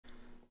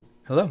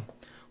Hello,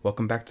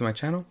 welcome back to my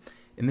channel.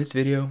 In this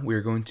video, we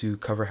are going to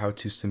cover how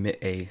to submit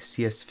a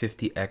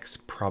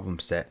CS50x problem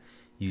set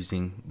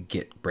using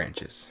Git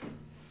branches.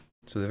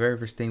 So the very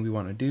first thing we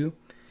want to do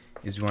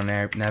is we want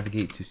to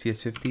navigate to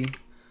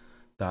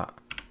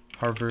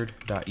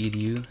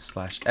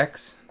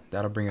cs50.harvard.edu/x.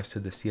 That'll bring us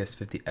to the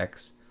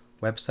CS50x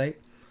website.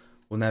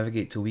 We'll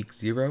navigate to week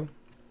 0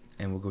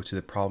 and we'll go to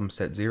the problem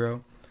set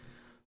 0.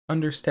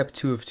 Under step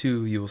 2 of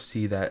 2, you will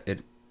see that it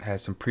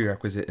has some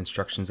prerequisite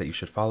instructions that you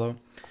should follow.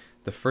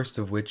 The first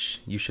of which,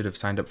 you should have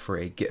signed up for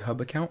a GitHub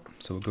account.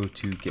 So we'll go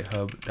to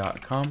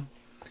github.com.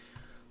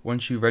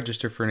 Once you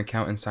register for an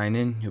account and sign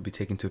in, you'll be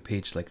taken to a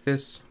page like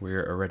this where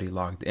you're already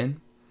logged in.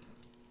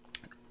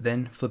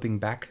 Then flipping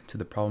back to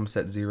the problem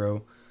set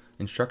 0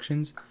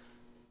 instructions,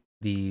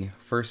 the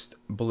first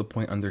bullet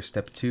point under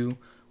step 2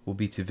 will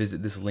be to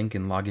visit this link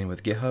and log in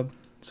with GitHub.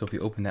 So if we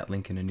open that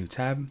link in a new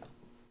tab,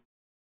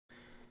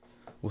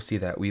 we'll see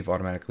that we've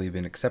automatically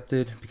been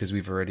accepted because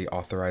we've already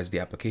authorized the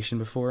application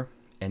before.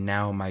 And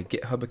now my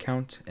GitHub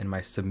account and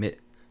my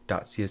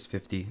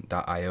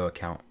submit.cs50.io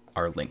account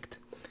are linked.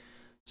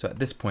 So at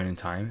this point in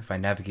time, if I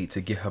navigate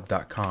to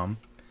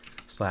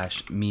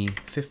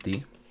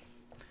github.com/me50,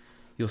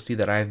 you'll see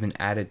that I have been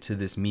added to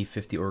this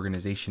me50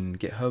 organization in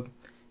GitHub,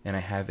 and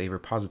I have a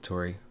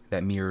repository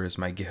that mirrors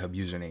my GitHub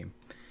username.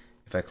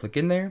 If I click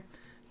in there,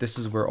 this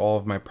is where all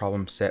of my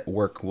problem set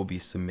work will be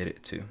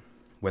submitted to,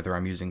 whether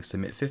I'm using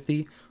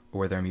submit50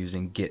 or whether I'm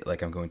using Git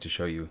like I'm going to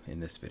show you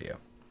in this video.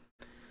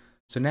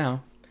 So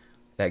now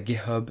that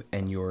GitHub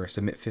and your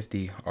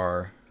submit50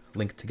 are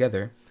linked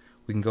together,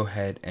 we can go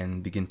ahead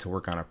and begin to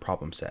work on a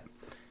problem set.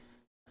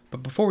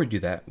 But before we do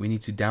that, we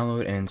need to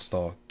download and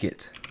install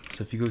Git.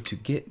 So if you go to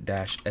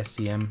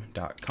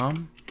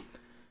git-scm.com,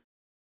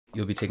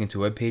 you'll be taken to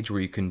a web page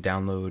where you can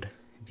download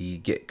the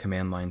Git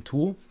command line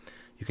tool.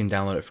 You can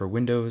download it for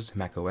Windows,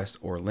 Mac OS,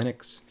 or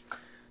Linux.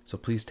 So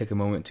please take a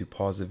moment to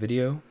pause the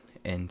video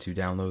and to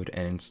download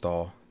and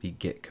install the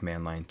Git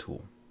command line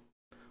tool.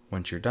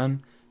 Once you're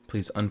done,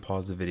 please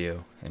unpause the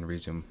video and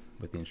resume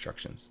with the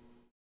instructions.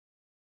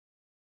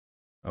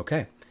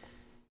 Okay,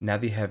 now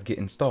that you have Git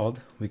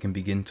installed, we can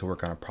begin to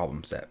work on a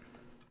problem set.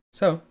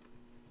 So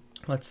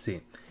let's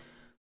see.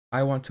 Let's say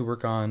I want to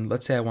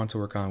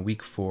work on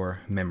week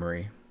 4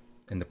 memory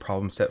and the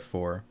problem set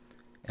 4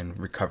 and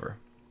recover.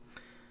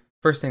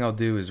 First thing I'll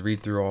do is read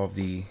through all of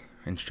the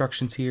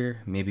instructions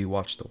here, maybe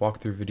watch the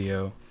walkthrough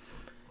video,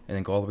 and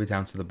then go all the way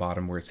down to the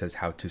bottom where it says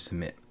how to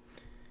submit.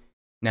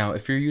 Now,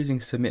 if you're using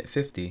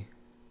submit50,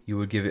 you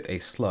would give it a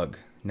slug.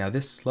 Now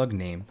this slug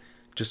name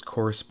just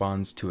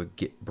corresponds to a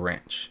Git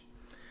branch.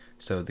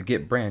 So the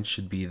Git branch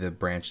should be the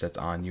branch that's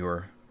on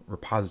your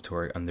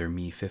repository under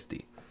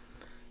me50.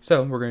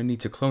 So we're going to need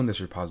to clone this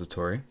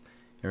repository, and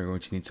we're going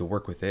to need to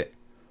work with it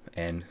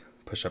and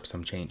push up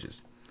some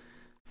changes.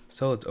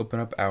 So let's open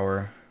up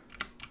our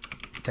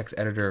text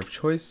editor of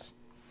choice,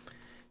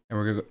 and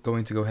we're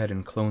going to go ahead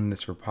and clone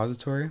this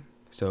repository.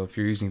 So if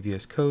you're using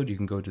VS Code, you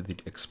can go to the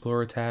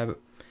Explorer tab,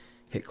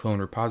 hit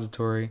clone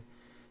repository,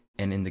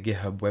 and in the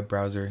GitHub web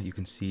browser, you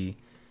can see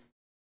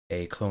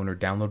a clone or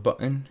download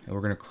button, and we're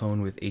going to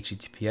clone with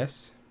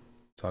HTTPS.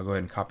 So I'll go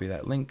ahead and copy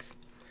that link,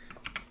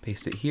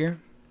 paste it here.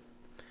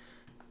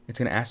 It's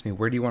going to ask me,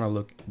 where do you want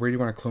to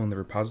clone the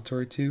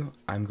repository to?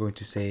 I'm going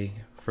to say,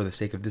 for the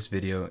sake of this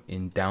video,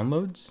 in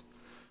downloads,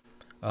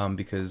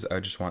 because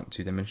I just want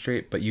to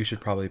demonstrate, but you should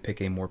probably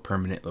pick a more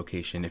permanent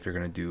location if you're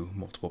going to do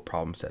multiple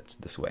problem sets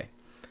this way.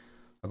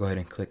 I'll go ahead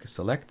and click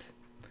select.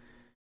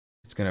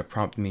 It's going to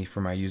prompt me for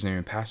my username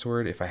and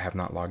password if I have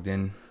not logged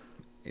in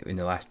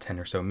the last 10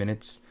 or so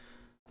minutes.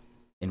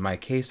 In my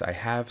case, I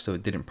have, so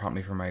it didn't prompt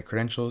me for my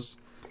credentials.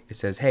 It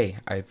says, hey,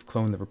 I've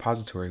cloned the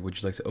repository. Would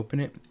you like to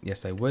open it?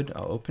 Yes, I would.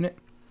 I'll open it.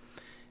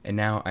 And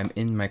now I'm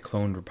in my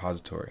cloned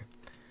repository.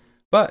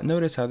 But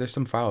notice how there's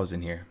some files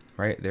in here,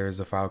 right? There's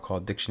a file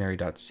called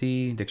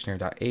dictionary.c,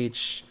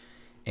 dictionary.h,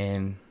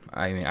 and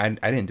I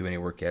didn't do any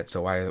work yet,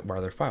 so why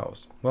are there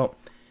files? Well,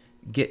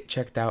 Git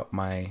checked out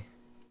my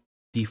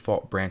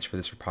default branch for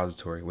this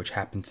repository, which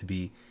happened to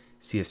be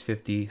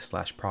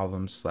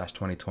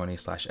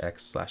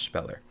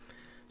cs50/problems/2020/x/speller.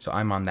 So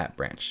I'm on that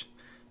branch.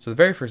 So the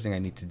very first thing I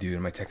need to do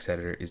in my text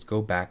editor is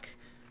go back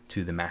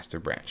to the master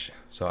branch.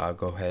 So I'll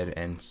go ahead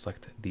and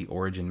select the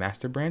origin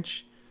master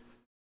branch.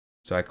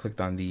 So I clicked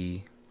on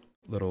the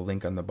little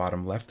link on the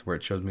bottom left where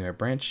it shows me my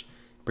branch,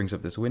 brings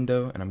up this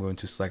window, and I'm going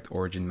to select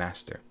origin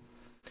master.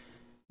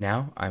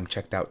 Now I'm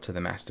checked out to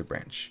the master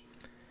branch.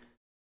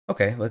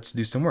 Okay, let's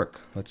do some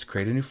work. Let's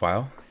create a new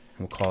file.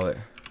 We'll call it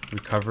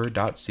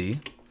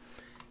recover.c.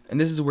 And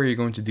this is where you're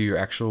going to do your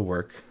actual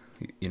work.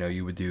 You know,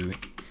 you would do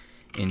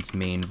int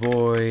main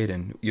void,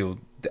 and you'll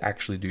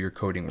actually do your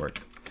coding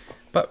work.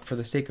 But for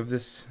the sake of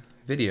this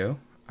video,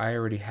 I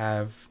already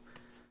have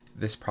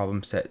this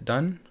problem set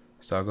done.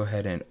 So I'll go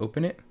ahead and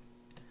open it.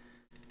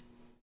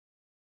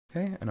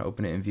 Okay, and I'll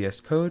open it in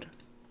VS Code.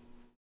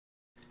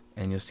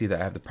 And you'll see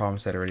that I have the problem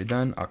set already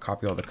done. I'll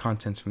copy all the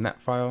contents from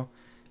that file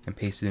and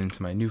paste it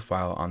into my new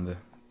file on the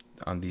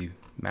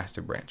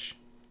master branch.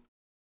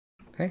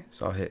 Okay,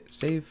 so I'll hit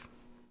save.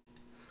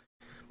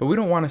 But we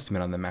don't want to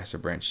submit on the master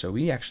branch, so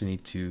we actually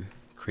need to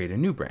create a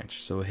new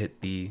branch. So we'll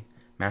hit the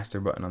master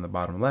button on the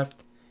bottom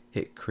left,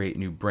 hit create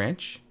new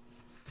branch,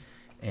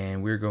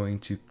 and we're going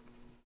to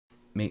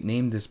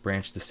name this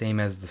branch the same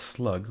as the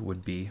slug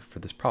would be for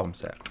this problem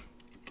set.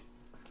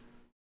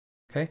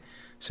 Okay,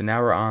 so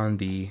now we're on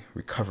the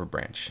recover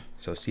branch.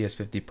 So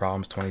CS50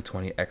 problems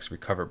 2020x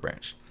recover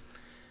branch.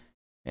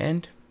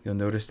 And you'll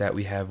notice that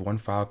we have one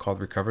file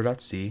called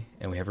recover.c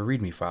and we have a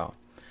readme file.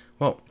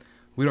 Well,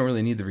 we don't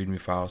really need the readme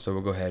file, so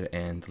we'll go ahead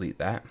and delete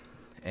that.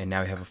 And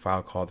now we have a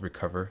file called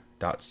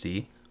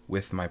recover.c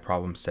with my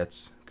problem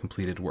set's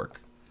completed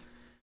work.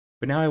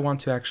 But now I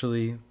want to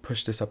actually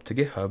push this up to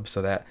GitHub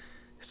so that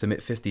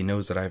Submit50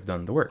 knows that I've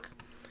done the work.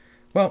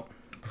 Well,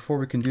 before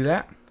we can do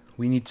that,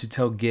 we need to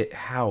tell Git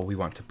how we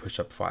want to push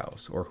up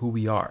files or who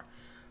we are.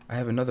 I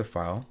have another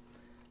file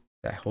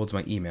that holds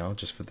my email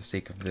just for the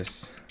sake of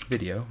this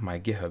video, my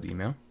GitHub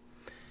email.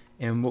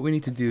 And what we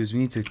need to do is we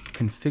need to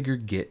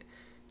configure Git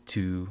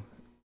to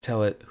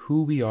tell it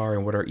who we are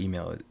and what our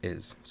email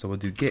is. So we'll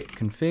do git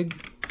config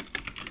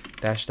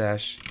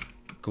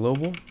 --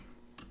 global,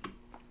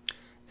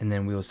 and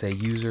then we'll say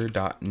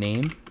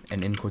user.name,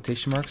 and in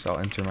quotation marks I'll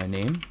enter my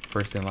name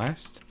first and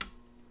last.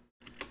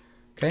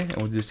 Okay, and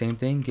we'll do the same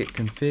thing, git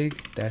config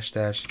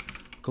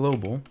 --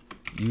 global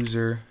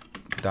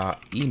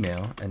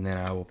user.email, and then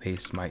I will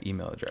paste my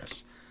email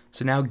address.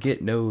 So now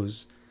Git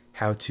knows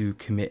how to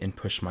commit and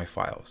push my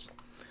files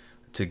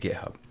to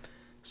GitHub.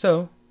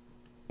 So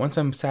once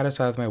I'm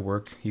satisfied with my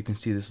work, you can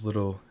see this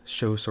little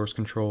show source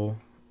control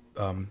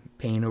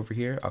pane over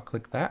here. I'll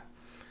click that.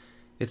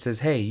 It says,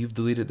 hey, you've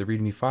deleted the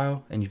README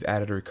file and you've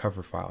added a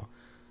recover file.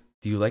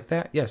 Do you like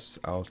that? Yes,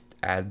 I'll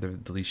add the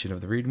deletion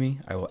of the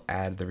README. I will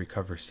add the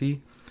recover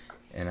C,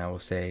 and I will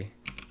say,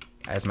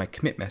 as my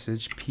commit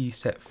message,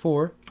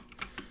 pset4,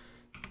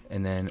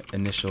 and then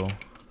initial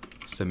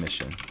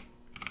submission.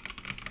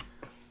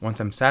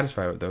 Once I'm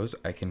satisfied with those,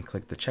 I can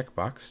click the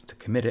checkbox to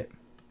commit it.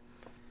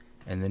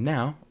 And then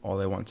now, all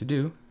I want to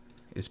do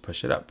is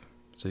push it up.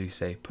 So you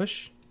say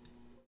push.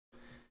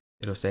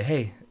 It'll say,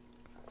 hey,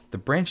 the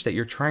branch that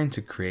you're trying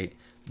to create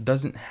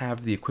doesn't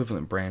have the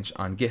equivalent branch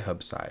on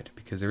GitHub side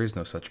because there is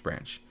no such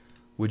branch.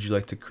 Would you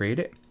like to create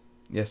it?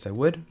 Yes, I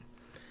would.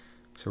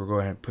 So we'll go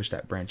ahead and push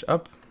that branch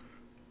up.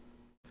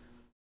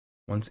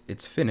 Once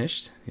it's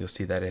finished, you'll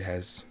see that it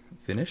has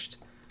finished.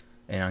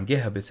 And on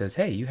GitHub, it says,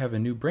 hey, you have a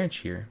new branch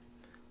here.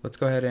 Let's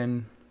go ahead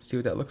and see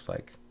what that looks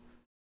like.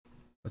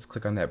 Let's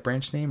click on that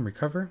branch name,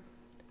 recover,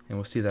 and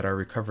we'll see that our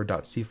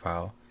recover.c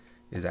file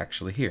is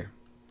actually here.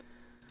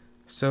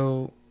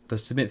 So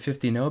does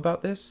Submit50 know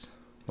about this?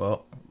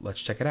 Well, let's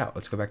check it out.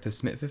 Let's go back to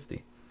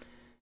Submit50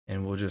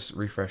 and we'll just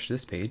refresh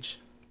this page.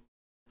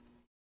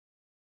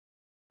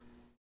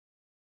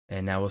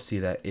 And now we'll see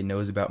that it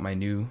knows about my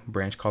new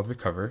branch called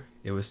recover.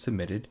 It was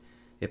submitted.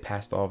 It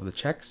passed all of the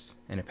checks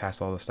and it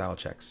passed all the style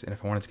checks. And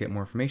if I wanted to get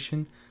more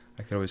information,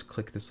 I could always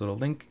click this little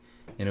link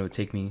and it would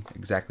take me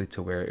exactly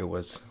to where it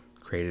was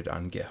created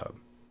on GitHub.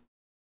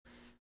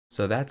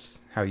 So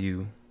that's how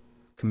you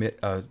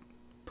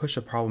push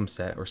a problem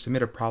set or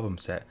submit a problem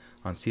set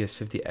on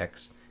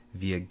CS50x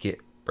via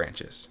Git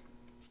branches.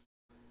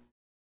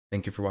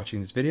 Thank you for watching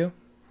this video.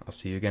 I'll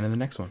see you again in the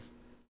next one.